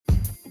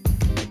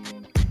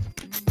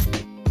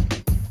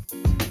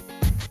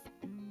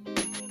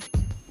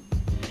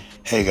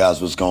Hey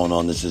guys, what's going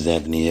on? This is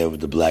Anthony here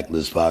with the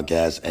Blacklist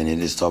Podcast, and it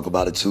is Talk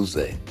About It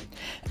Tuesday.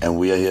 And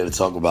we are here to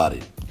talk about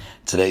it.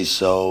 Today's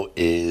show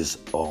is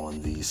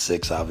on the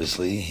 6th,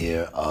 obviously,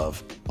 here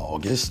of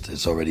August.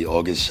 It's already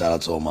August. Shout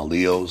out to all my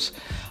Leos.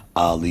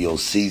 Leo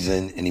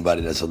season.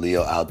 Anybody that's a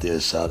Leo out there,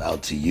 shout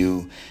out to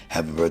you.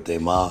 Happy birthday,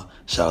 Ma.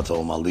 Shout out to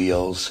all my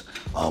Leos.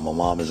 My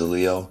mom is a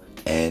Leo,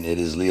 and it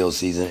is Leo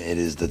season. It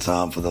is the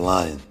time for the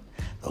lion.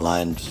 The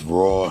lion's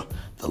roar,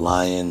 the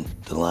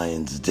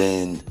lion's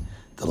den.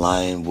 The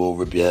lion will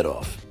rip your head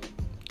off.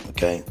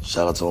 Okay?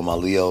 Shout out to all my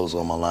Leos,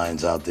 all my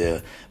lions out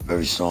there.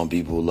 Very strong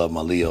people who love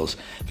my Leos.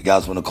 If you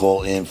guys want to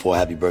call in for a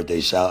happy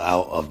birthday shout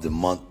out of the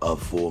month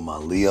for my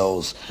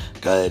Leos,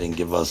 go ahead and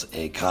give us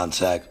a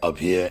contact up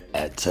here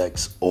at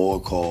text or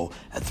call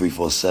at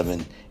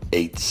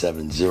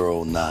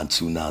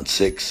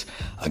 347-870-9296.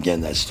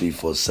 Again, that's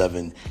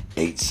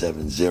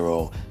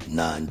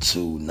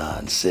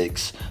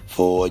 347-870-9296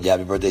 for your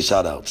happy birthday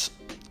shout outs.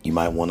 You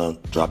might want to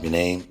drop your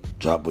name,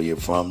 drop where you're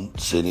from,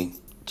 city,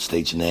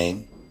 state your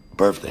name,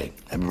 birthday.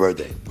 Happy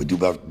birthday. We do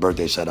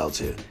birthday shout-outs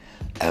here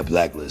at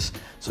Blacklist.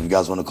 So if you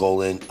guys want to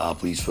call in,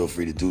 please feel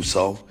free to do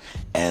so,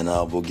 and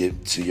we'll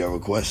get to your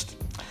request.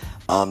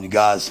 You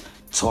guys,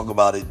 Talk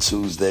About It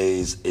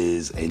Tuesdays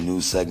is a new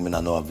segment.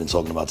 I know I've been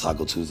talking about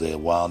Taco Tuesday a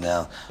while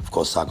now. Of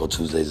course, Taco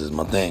Tuesdays is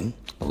my thing.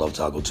 I love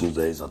Taco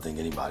Tuesdays. I think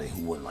anybody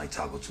who wouldn't like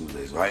Taco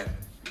Tuesdays, right?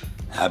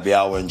 Happy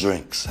hour and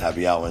drinks,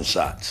 happy hour and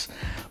shots.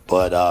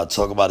 But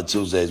Talk About It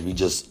Tuesdays, we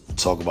just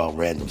talk about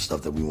random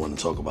stuff that we want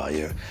to talk about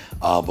here.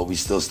 But we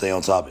still stay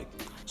on topic.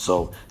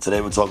 So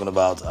today we're talking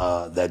about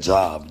that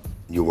job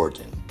you're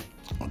working.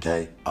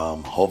 Okay?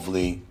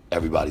 Hopefully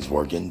everybody's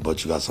working,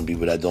 but you got some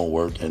people that don't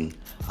work, and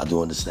I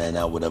do understand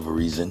that, whatever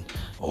reason,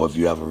 or if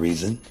you have a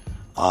reason.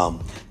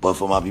 But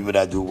for my people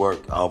that do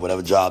work,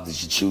 whatever job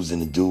that you're choosing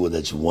to do or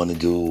that you want to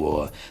do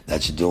or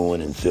that you're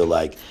doing and feel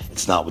like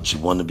it's not what you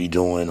want to be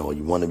doing or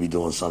you want to be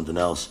doing something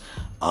else,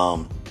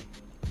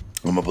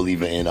 I'm a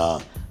believer in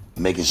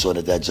making sure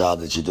that job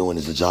that you're doing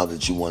is the job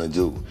that you want to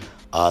do.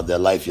 That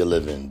life you're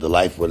living, the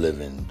life we're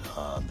living,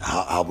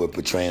 how we're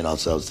portraying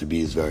ourselves to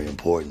be is very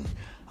important.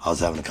 I was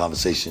having a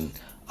conversation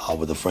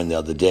with a friend the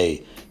other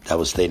day that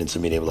was stating to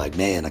me, they were like,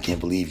 man, I can't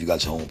believe you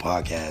got your own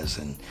podcast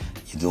and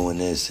you're doing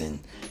this and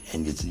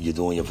you're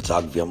doing your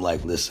photography. I'm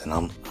like, listen,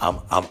 I'm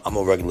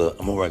a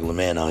regular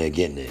man out here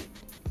getting it.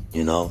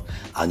 You know,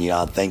 and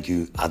I thank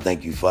you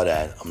for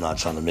that. I'm not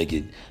trying to make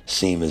it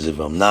seem as if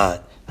I'm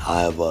not.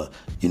 However,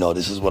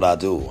 this is what I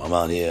do. I'm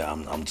out here.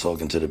 I'm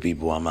talking to the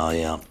people. I'm out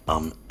here.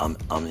 I'm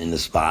in the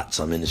spots.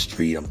 I'm in the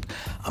street.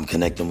 I'm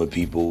connecting with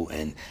people,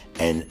 and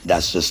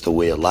that's just the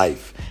way of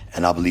life.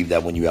 And I believe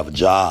that when you have a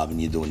job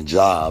and you're doing a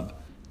job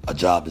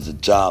is a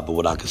job. But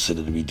what I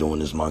consider to be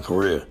doing is my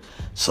career.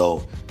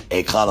 So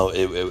it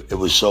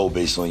was show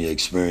based on your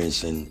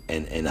experience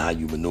and how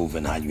you maneuver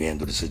and how you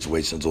handle the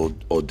situations or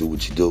do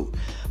what you do.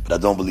 But I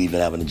don't believe in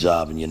having a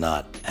job and you're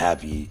not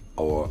happy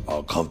or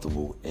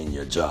comfortable in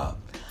your job.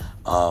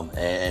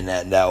 And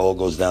that all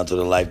goes down to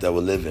the life that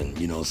we're living.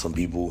 Some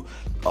people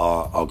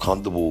are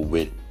comfortable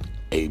with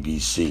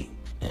ABC,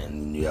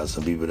 and you have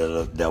some people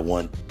that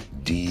want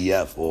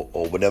DEF or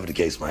whatever the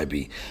case might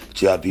be.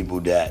 But you have people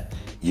that,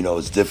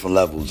 it's different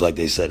levels. Like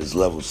they said, it's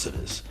levels to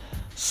this.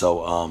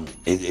 So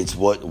it's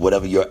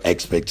whatever your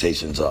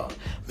expectations are.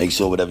 Make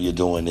sure whatever you're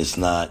doing, it's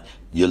not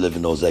you're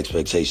living those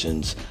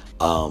expectations,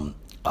 or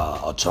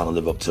trying to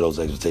live up to those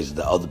expectations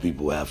that other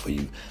people have for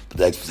you, but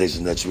the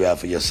expectations that you have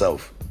for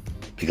yourself.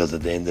 Because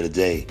at the end of the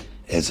day,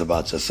 it's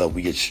about yourself.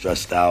 We get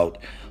stressed out,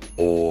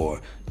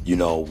 or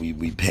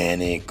we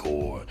panic,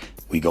 or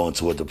we go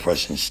into a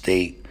depression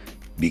state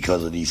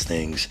because of these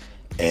things.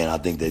 And I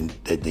think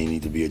that they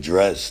need to be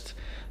addressed.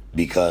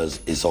 Because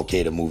it's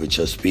okay to move at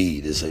your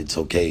speed. It's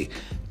okay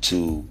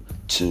to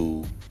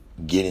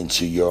get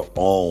into your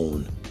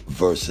own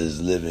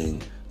versus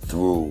living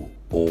through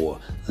or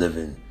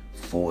living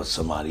for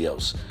somebody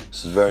else.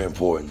 This is very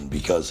important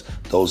because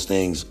those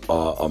things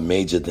are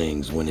major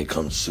things when it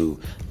comes to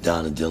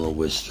down and dealing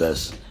with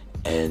stress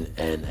and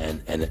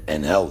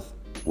health,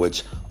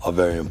 which are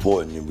very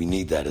important, and we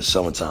need that. It's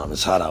summertime.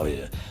 It's hot out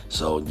here.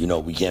 So,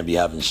 we can't be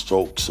having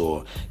strokes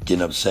or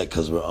getting upset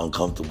because we're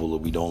uncomfortable or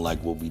we don't like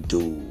what we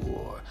do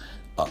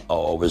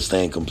or we're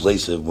staying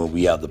complacent when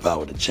we have the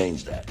power to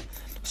change that.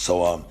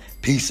 So,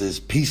 peace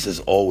is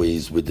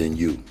always within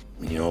you.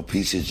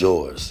 Peace is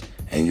yours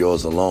and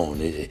yours alone.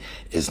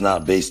 It's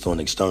not based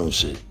on external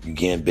shit. You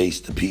can't base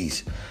the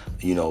peace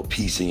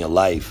in your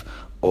life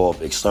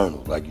off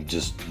external. Like you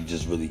just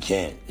really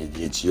can't.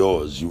 It's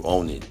yours. You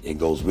own it. It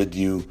goes with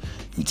you.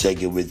 You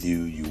take it with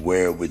you. You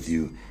wear it with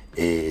you.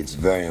 It's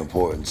very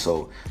important.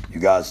 So you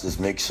guys just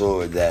make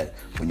sure that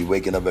when you're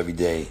waking up every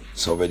day,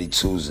 it's already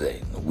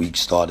Tuesday. The week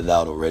started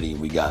out already.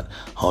 We got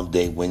Hump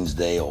Day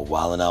Wednesday or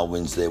Wildin' Out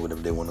Wednesday,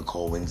 whatever they want to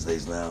call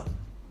Wednesdays now.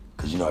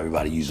 Because,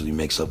 everybody usually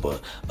makes up a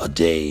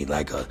day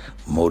like a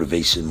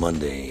Motivation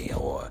Monday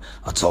or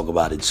a Talk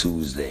About It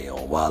Tuesday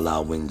or Wild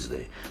Out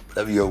Wednesday.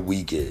 Whatever your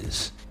week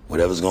is.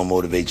 Whatever's going to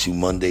motivate you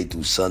Monday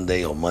through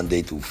Sunday or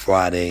Monday through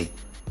Friday,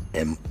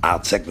 and I'll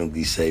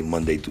technically say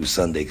Monday through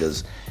Sunday,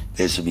 because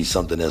there should be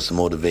something that's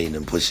motivating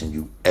and pushing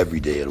you every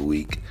day of the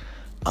week,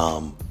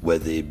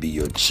 whether it be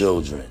your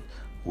children,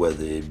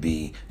 whether it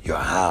be your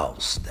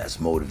house that's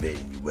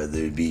motivating you, whether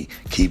it be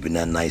keeping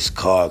that nice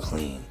car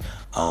clean,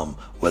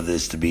 whether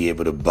it's to be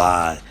able to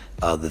buy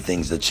the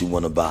things that you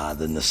want to buy,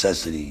 the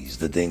necessities,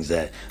 the things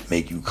that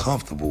make you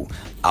comfortable.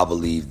 I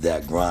believe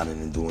that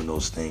grinding and doing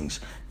those things,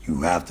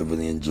 you have to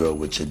really enjoy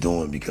what you're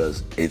doing,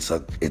 because it's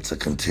a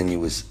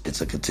continuous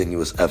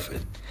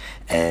effort.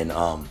 And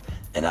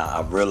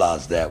I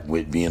realized that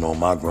with being on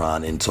my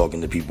grind and talking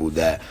to people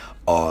that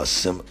are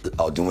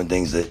doing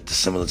things that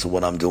similar to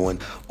what I'm doing,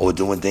 or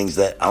doing things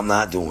that I'm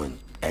not doing,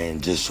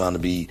 and just trying to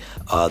be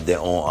their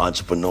own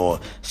entrepreneur,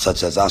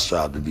 such as I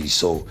strive to be.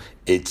 So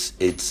it's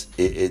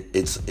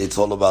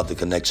all about the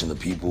connection of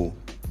people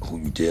who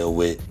you deal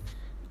with,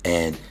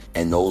 and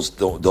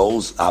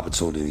those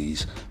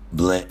opportunities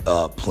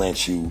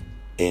plant you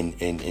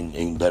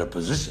in better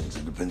positions.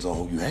 It depends on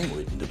who you hang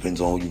with. It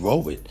depends on who you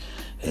roll with.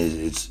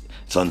 It's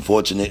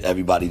unfortunate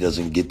everybody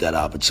doesn't get that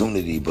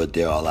opportunity, but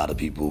there are a lot of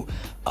people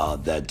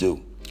that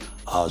do.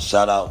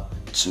 Shout out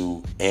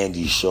to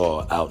Andy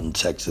Shaw out in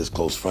Texas,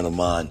 close friend of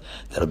mine,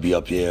 that'll be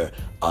up here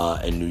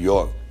in New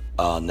York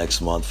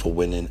next month for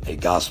winning a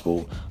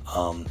gospel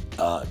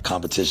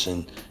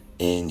competition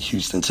in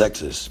Houston,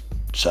 Texas.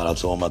 Shout out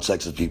to all my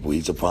Texas people.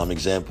 He's a prime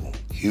example.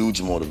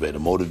 Huge motivator.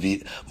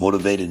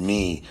 Motivated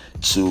me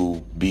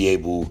to be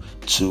able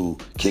to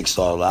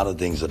kickstart a lot of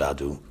things that I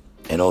do,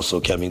 and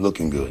also kept me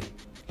looking good.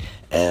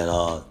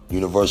 And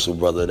Universal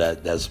brother,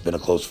 that's been a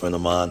close friend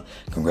of mine.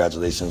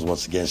 Congratulations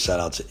once again. Shout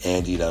out to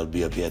Andy. That'll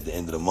be up here at the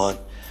end of the month.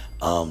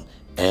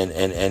 And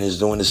is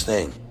doing this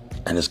thing.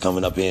 And is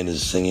coming up here and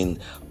is singing,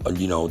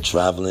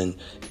 traveling,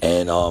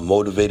 and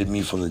motivated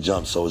me from the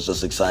jump. So it's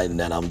just exciting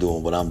that I'm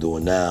doing what I'm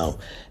doing now.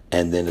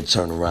 And then to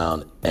turn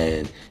around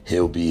and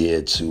he'll be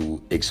here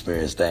to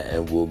experience that,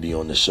 and we'll be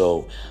on the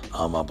show,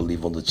 I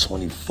believe on the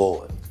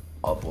 24th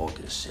of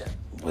August, yeah.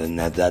 And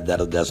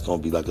that's going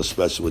to be like a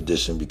special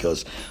edition,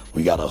 because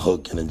we got a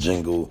hook and a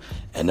jingle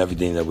and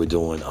everything that we're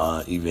doing,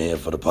 even here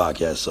for the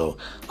podcast. So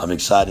I'm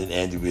excited,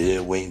 Andy. We're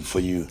here waiting for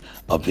you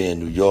up here in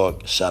New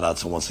York. Shout out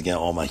to, once again,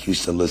 all my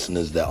Houston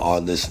listeners that are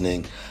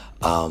listening,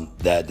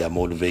 that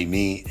motivate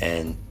me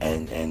and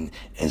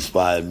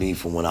inspired me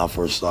from when I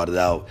first started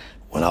out,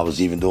 when I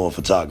was even doing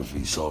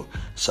photography. So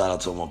shout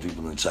out to all my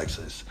people in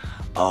Texas.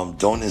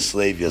 Don't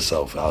enslave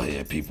yourself out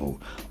here,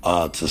 people,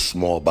 to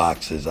small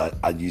boxes.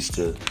 I used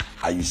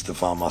to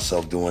find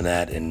myself doing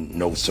that, and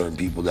know certain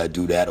people that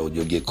do that, or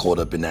you'll get caught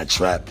up in that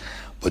trap.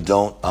 But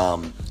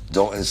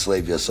don't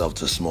enslave yourself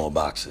to small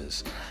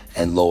boxes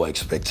and low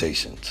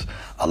expectations.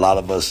 A lot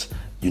of us,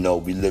 we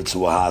live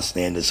to a high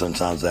standard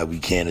sometimes that we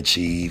can't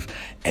achieve,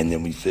 and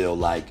then we feel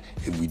like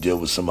if we deal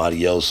with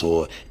somebody else,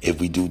 or if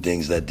we do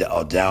things that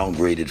are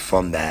downgraded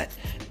from that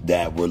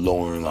we're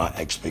lowering our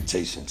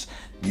expectations.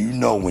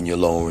 When you're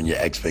lowering your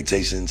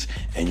expectations,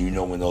 and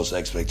when those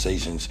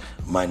expectations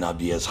might not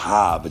be as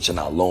high, but you're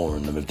not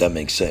lowering them, if that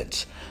makes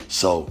sense.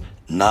 So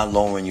not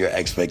lowering your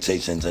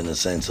expectations in the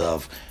sense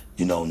of,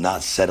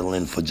 not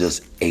settling for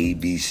just A,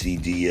 B, C,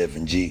 D, F,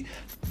 and G,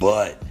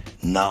 but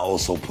not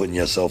also putting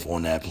yourself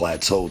on that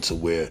plateau to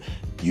where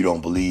you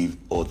don't believe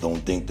or don't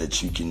think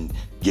that you can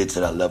get to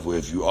that level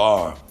if you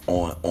are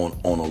on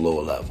a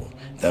lower level.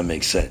 That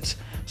makes sense.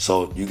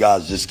 So you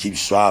guys just keep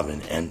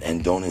striving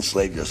and don't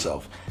enslave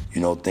yourself.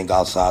 Think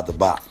outside the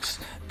box.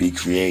 Be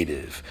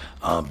creative.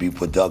 Be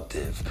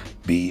productive.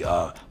 Be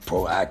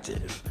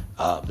proactive.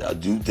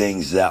 Do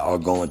things that are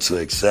going to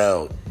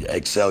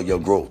excel your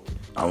growth.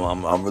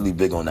 I'm really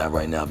big on that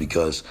right now,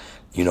 because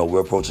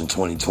we're approaching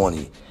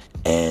 2020,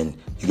 and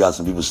you got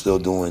some people still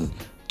doing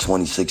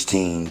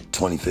 2016,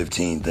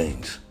 2015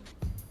 things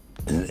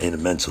in the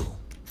mental,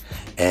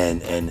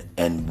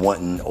 and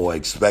wanting or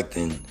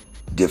expecting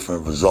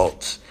different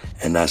results,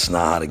 and that's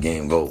not how the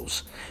game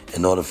goes.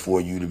 In order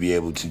for you to be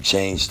able to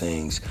change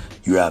things,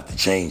 you have to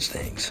change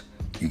things.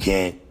 You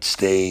can't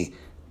stay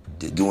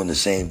doing the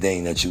same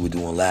thing that you were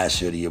doing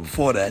last year, the year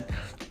before that,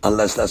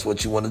 unless that's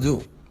what you want to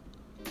do.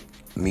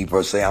 Me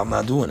per se, I'm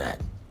not doing that.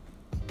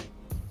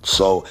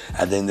 So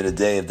at the end of the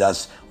day, if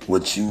that's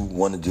what you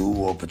want to do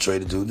or portray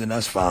to do, then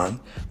that's fine.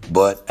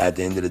 But at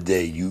the end of the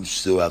day, you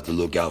still have to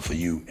look out for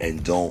you,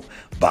 and don't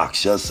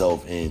box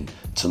yourself in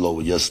to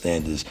lower your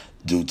standards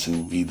due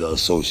to either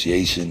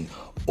association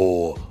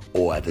or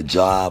at the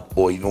job,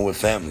 or even with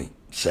family.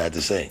 Sad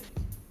to say,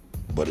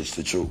 but it's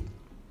the truth.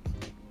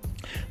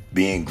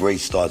 Being great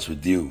starts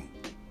with you.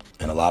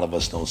 And a lot of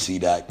us don't see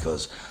that,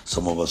 because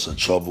some of us are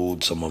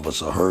troubled, some of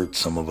us are hurt,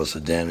 some of us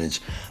are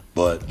damaged.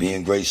 But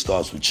being great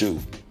starts with you.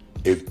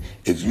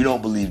 If you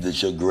don't believe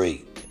that you're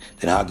great,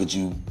 then how could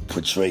you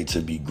portray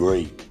to be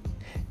great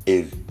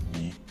if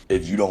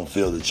you don't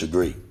feel that you're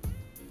great?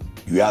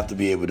 You have to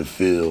be able to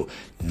feel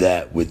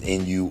that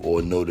within you,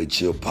 or know that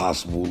you're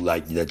possible,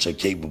 like that you're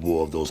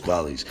capable of those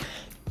qualities.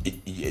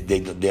 They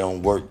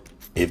don't work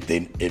if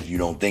you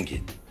don't think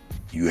it.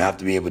 You have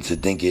to be able to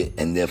think it,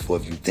 and therefore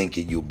if you think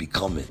it, you'll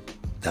become it.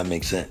 That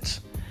makes sense.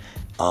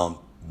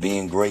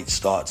 Being great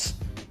starts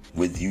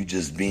with you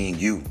just being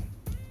you.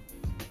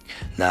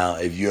 Now,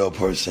 if you're a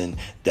person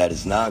that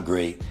is not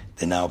great,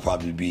 then that'll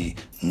probably be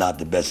not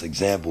the best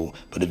example.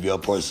 But if you're a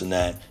person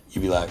that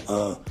you be like,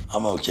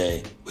 I'm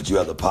okay, but you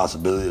have the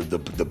possibility of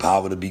the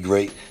power to be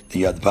great, then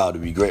you have the power to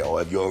be great.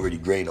 Or if you're already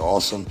great and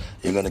awesome,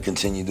 you're going to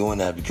continue doing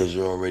that because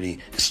it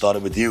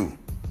started with you.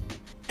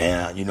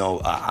 And,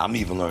 I'm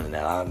even learning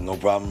that. I have no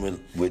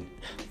problem with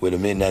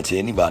admitting that to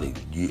anybody.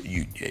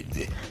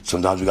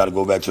 Sometimes you got to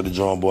go back to the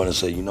drawing board and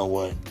say, you know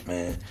what,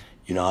 man,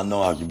 I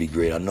know I can be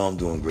great. I know I'm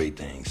doing great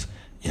things.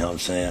 You know what I'm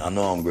saying? I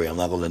know I'm great. I'm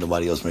not going to let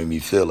nobody else make me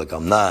feel like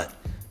I'm not,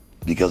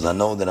 because I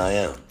know that I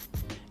am.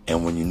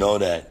 And when you know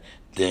that,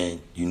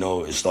 then you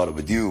know it started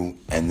with you,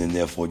 and then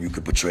therefore you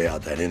could portray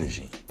out that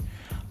energy.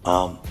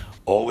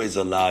 Always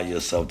allow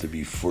yourself to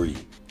be free.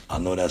 I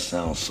know that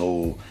sounds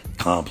so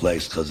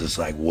complex because it's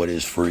like, what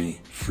is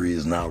free? Free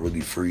is not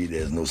really free.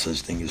 There's no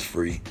such thing as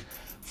free.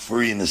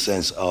 Free in the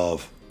sense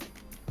of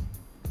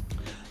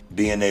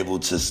being able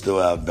to still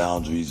have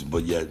boundaries,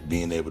 but yet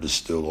being able to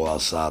still go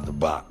outside the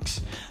box.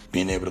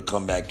 Being able to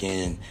come back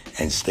in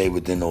and stay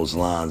within those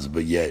lines,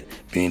 but yet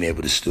being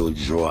able to still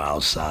draw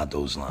outside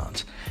those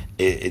lines.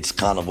 It's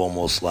kind of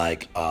almost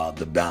like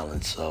the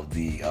balance of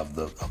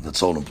the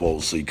totem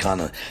pole. So you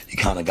kind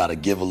of got to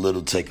give a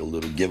little, take a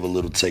little, give a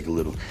little, take a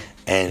little,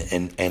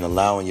 and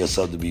allowing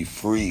yourself to be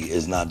free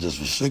is not just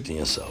restricting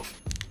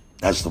yourself.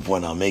 That's the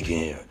point I'm making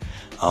here.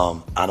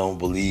 I don't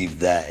believe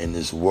that in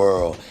this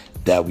world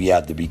that we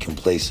have to be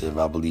complacent.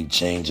 I believe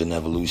change and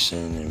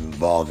evolution and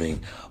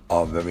evolving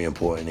are very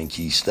important and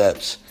key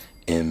steps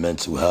in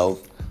mental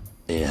health,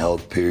 in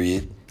health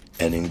period,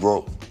 and in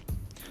growth.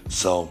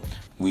 So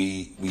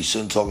we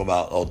shouldn't talk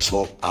about or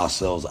talk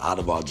ourselves out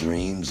of our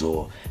dreams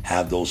or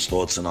have those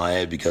thoughts in our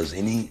head, because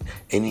any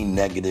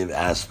negative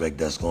aspect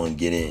that's going to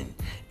get in,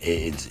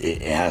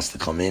 it has to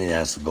come in, it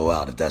has to go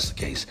out. If that's the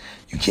case,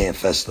 you can't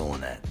fester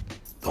on that.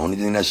 The only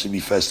thing that should be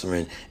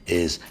festering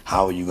is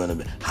how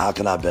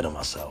can I better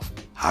myself?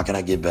 How can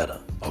I get better?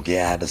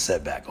 Okay, I had a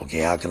setback. Okay,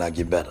 how can I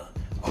get better?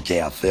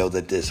 Okay, I failed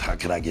at this. How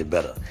can I get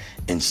better?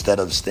 Instead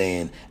of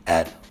staying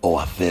at,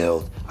 I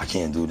failed. I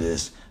can't do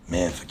this.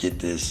 Man, forget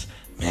this.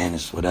 Man,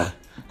 it's what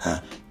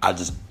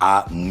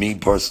me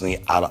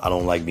personally, I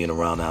don't like being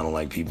around that. I don't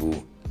like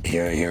people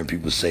hearing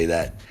people say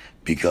that,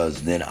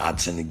 because then I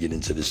tend to get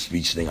into the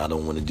speech thing I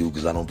don't want to do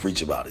because I don't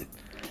preach about it.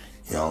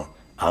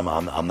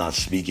 I'm not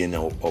speaking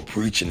or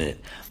preaching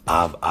it.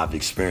 I've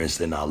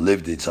experienced it and I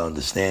lived it to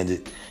understand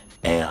it.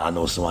 And I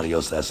know somebody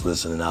else that's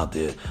listening out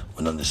there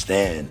would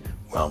understand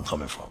where I'm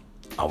coming from.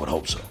 I would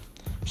hope so.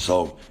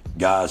 So,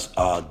 guys,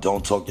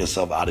 don't talk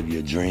yourself out of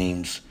your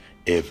dreams.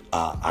 If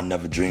I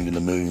never dreamed in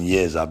a million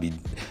years,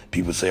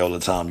 people say all the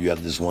time, you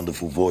have this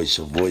wonderful voice.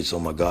 Your voice, oh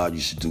my God,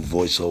 you should do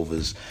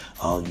voiceovers.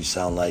 You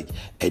sound like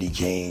Eddie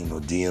Kane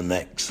or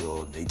DMX,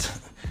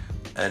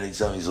 and they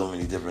tell me so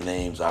many different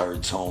names. I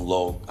heard Tone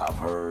Loc. I've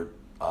heard,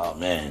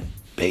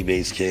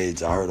 Bebe's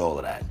Kids. I heard all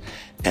of that.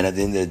 And at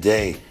the end of the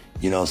day,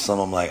 some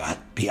of them I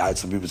had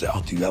some people say,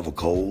 do you have a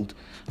cold?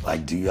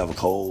 Like, do you have a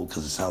cold?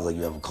 Because it sounds like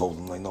you have a cold.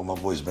 I'm like, no, my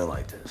voice been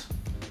like this.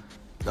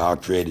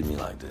 God created me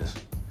like this.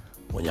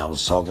 When y'all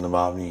was talking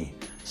about me,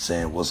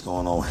 saying what's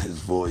going on with his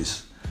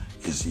voice,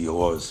 is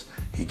yours.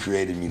 He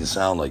created me to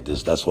sound like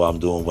this. That's why I'm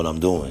doing what I'm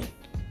doing.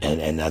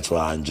 And that's why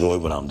I enjoy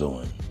what I'm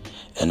doing.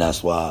 And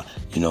that's why,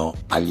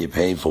 I get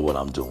paid for what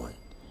I'm doing.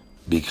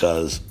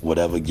 Because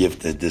whatever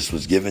gift that this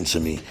was given to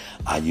me,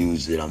 I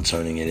used it. I'm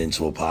turning it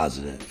into a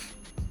positive.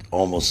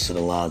 Almost to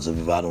the lines of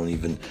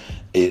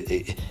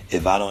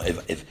if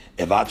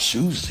I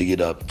choose to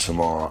get up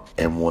tomorrow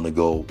and want to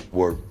go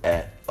work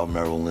at a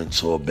Merrill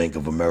Lynch or a Bank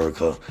of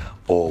America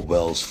or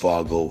Wells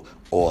Fargo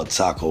or a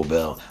Taco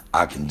Bell,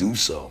 I can do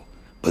so.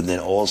 But then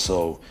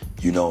also,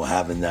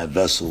 having that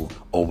vessel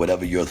or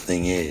whatever your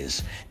thing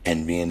is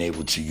and being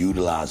able to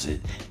utilize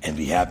it and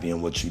be happy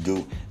in what you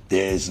do,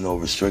 there is no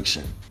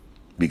restriction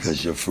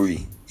because you're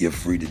free. You're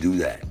free to do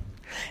that.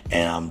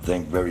 And I'm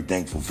very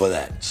thankful for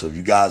that. So if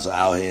you guys are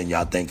out here and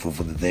y'all thankful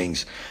for the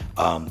things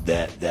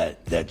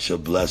that you're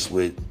blessed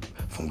with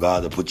from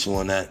God to put you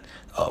on that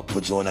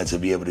to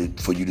be able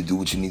for you to do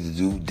what you need to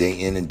do day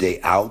in and day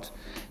out,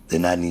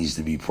 then that needs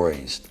to be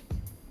praised.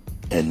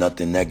 And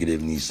nothing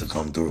negative needs to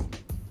come through.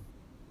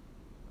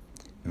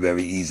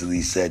 Very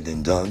easily said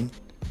than done,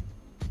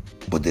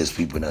 but there's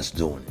people that's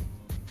doing it.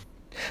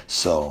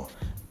 So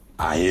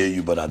I hear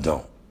you, but I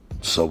don't.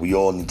 So we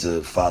all need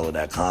to follow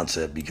that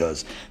concept,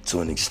 because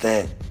to an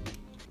extent,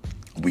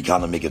 we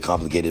kind of make it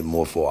complicated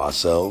more for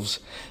ourselves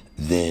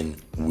than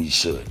we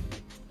should.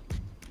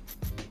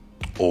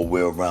 Or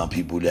we're around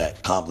people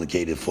that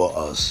complicate it for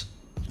us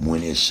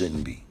when it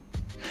shouldn't be.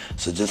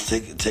 So just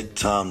take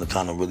time to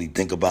kind of really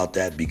think about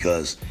that,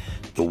 because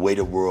the way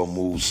the world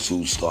moves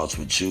too starts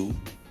with you.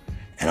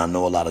 And I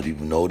know a lot of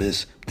people know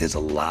this. There's a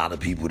lot of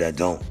people that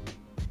don't.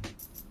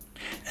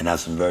 And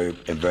that's some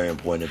very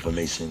important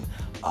information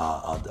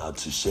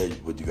to share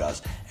with you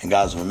guys. And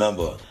guys,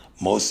 remember,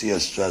 most of your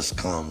stress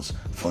comes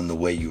from the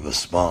way you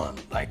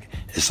respond. Like,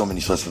 there's so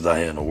many stresses out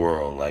here in the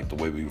world, like the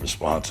way we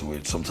respond to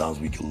it. Sometimes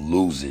we can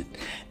lose it,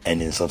 and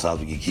then sometimes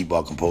we can keep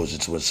our composure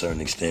to a certain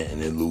extent and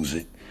then lose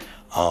it.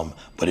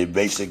 But it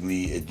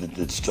basically,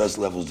 the stress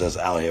levels that's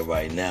out here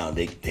right now,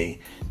 they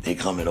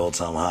come at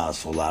all-time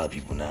highs for a lot of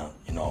people now,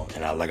 you know.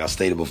 And like I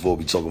stated before,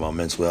 we talk about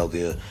mental health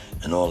here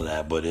and all of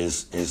that, but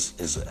it's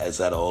at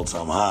an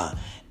all-time high.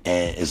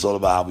 And it's all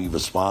about how we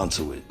respond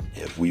to it.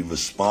 If we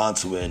respond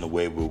to it in a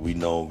way where we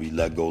know we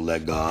let go,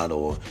 let God,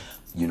 or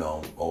you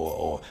know,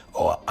 or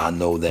I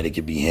know that it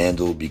can be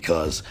handled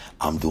because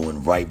I'm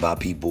doing right by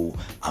people.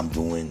 I'm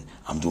doing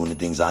the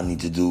things I need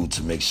to do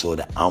to make sure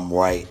that I'm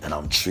right and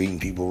I'm treating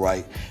people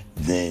right.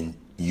 Then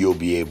you'll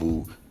be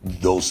able.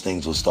 Those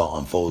things will start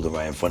unfolding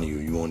right in front of you.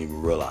 You won't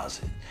even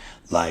realize it.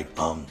 Like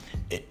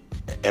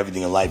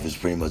everything in life is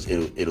pretty much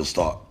it'll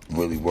start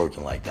really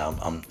working like that.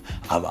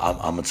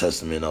 I'm a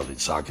testament of it,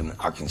 so I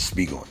can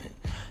speak on it.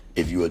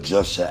 If you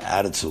adjust your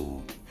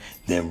attitude,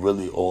 then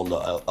really all the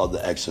other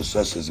extra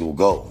stresses will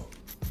go.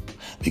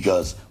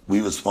 Because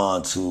we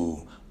respond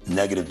to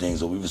negative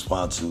things, or we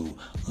respond to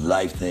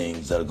life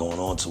things that are going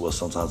on to us.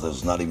 Sometimes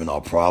that's not even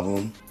our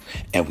problem,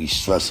 and we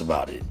stress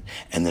about it.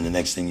 And then the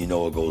next thing you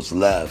know, it goes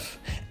left,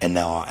 and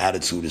now our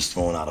attitude is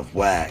thrown out of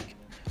whack,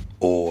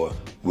 or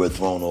we're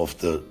thrown off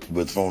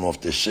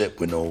the ship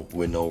with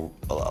no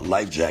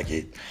life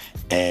jacket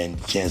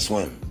and can't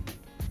swim.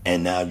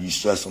 And now you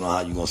stressing on how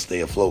you're gonna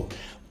stay afloat,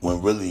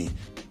 when really,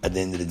 at the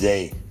end of the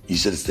day, you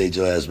should have stayed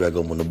your ass back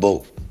up on the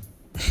boat.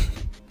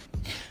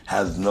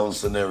 Has no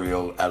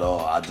scenario at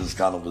all. I just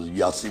kind of was.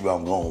 Y'all see where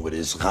I'm going with it.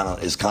 It's kind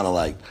of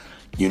like,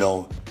 you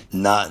know,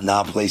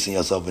 not placing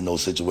yourself in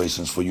those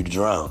situations for you to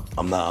drown.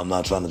 I'm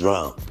not trying to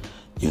drown.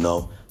 You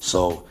know.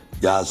 So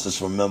guys,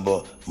 just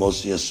remember,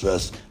 most of your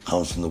stress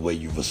comes from the way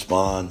you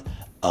respond,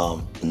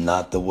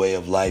 not the way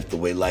of life, the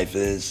way life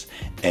is,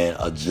 and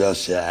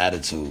adjust your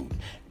attitude,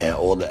 and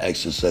all the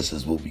extra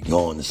stresses will be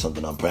gone. It's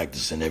something I'm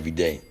practicing every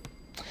day.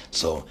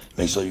 So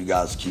make sure you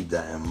guys keep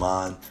that in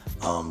mind,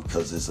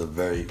 because it's a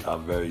very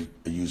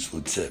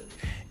useful tip.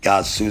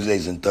 Guys,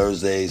 Tuesdays and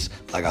Thursdays,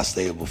 like I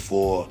stated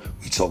before,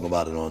 we talk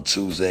about it on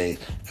Tuesday,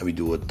 and we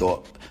do a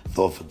food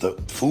for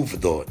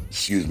thought,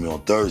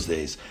 on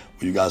Thursdays,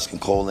 where you guys can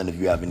call in if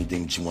you have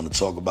anything that you want to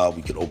talk about.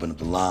 We could open up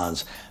the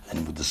lines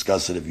and we'll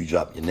discuss it. If you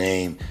drop your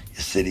name,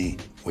 your city,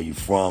 where you're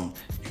from,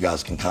 you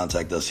guys can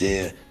contact us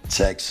here,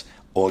 text,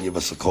 or give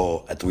us a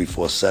call at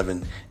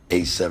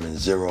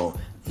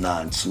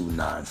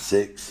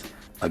 347-870-9296.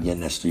 Again,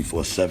 that's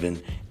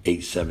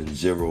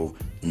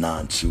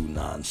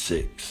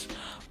 347-870-9296.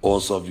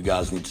 Also, if you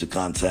guys need to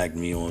contact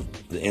me on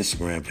the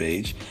Instagram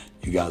page,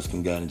 you guys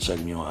can go ahead and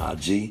check me on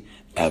IG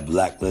at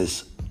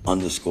blacklist_.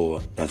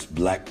 That's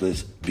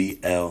blacklist,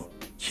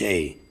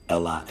 BLKLIST_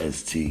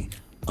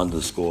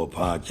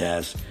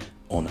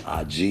 on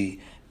IG,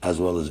 as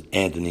well as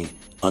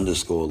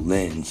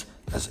Anthony_Lens.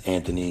 That's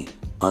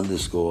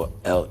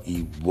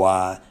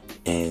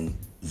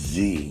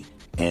Anthony_LEYNZ,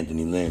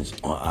 Anthony Lens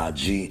on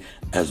IG,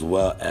 as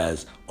well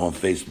as on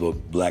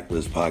Facebook,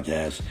 Blacklist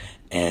Podcast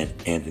and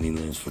Anthony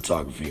Lens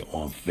Photography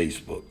on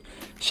Facebook.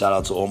 Shout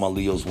out to all my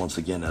Leos once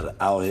again that are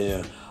out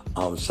here.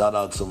 Shout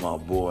out to my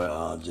boy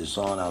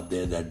Jason out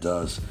there that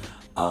does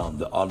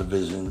the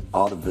Artivism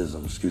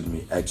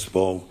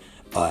Expo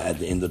at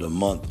the end of the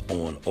month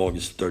on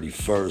August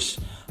 31st.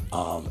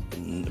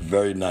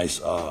 Very nice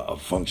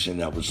function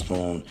that was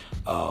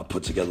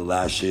put together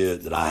last year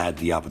that I had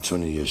the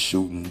opportunity of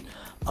shooting.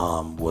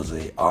 Was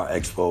a art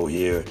expo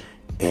here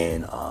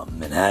in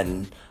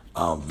Manhattan.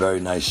 Very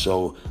nice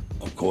show.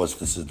 Of course,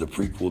 this is the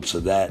prequel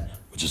to that,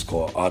 which is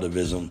called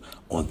Artivism.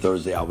 On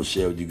Thursday, I will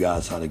share with you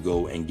guys how to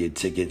go and get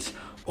tickets,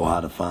 or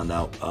how to find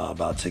out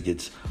about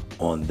tickets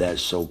on that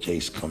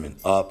showcase coming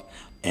up,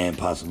 and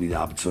possibly the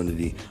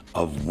opportunity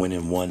of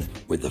winning one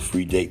with a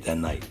free date that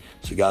night.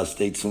 So guys,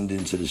 stay tuned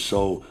into the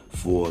show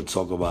for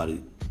Talk About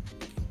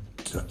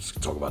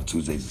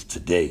Tuesdays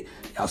today.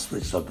 Y'all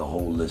switched up the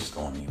whole list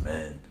on me,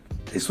 man.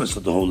 They switched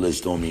up the whole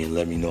list on me and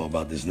let me know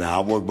about this. Now,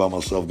 I work by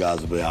myself,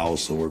 guys, but I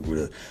also work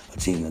with a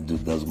team that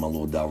does my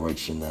little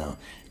direction now.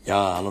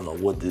 Y'all, I don't know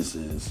what this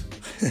is.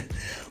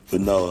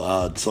 But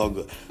no,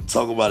 talk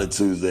about it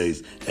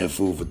Tuesdays and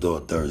Food for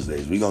Thought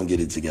Thursdays. We're going to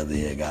get it together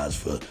here, guys,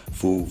 for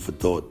Food for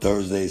Thought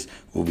Thursdays.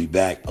 We'll be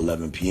back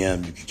 11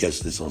 p.m. You can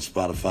catch this on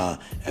Spotify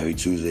every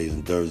Tuesdays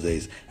and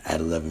Thursdays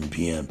at 11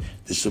 p.m.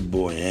 This is your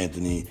boy,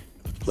 Anthony,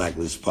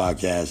 Blacklist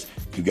Podcast.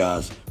 You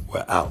guys,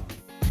 we're out.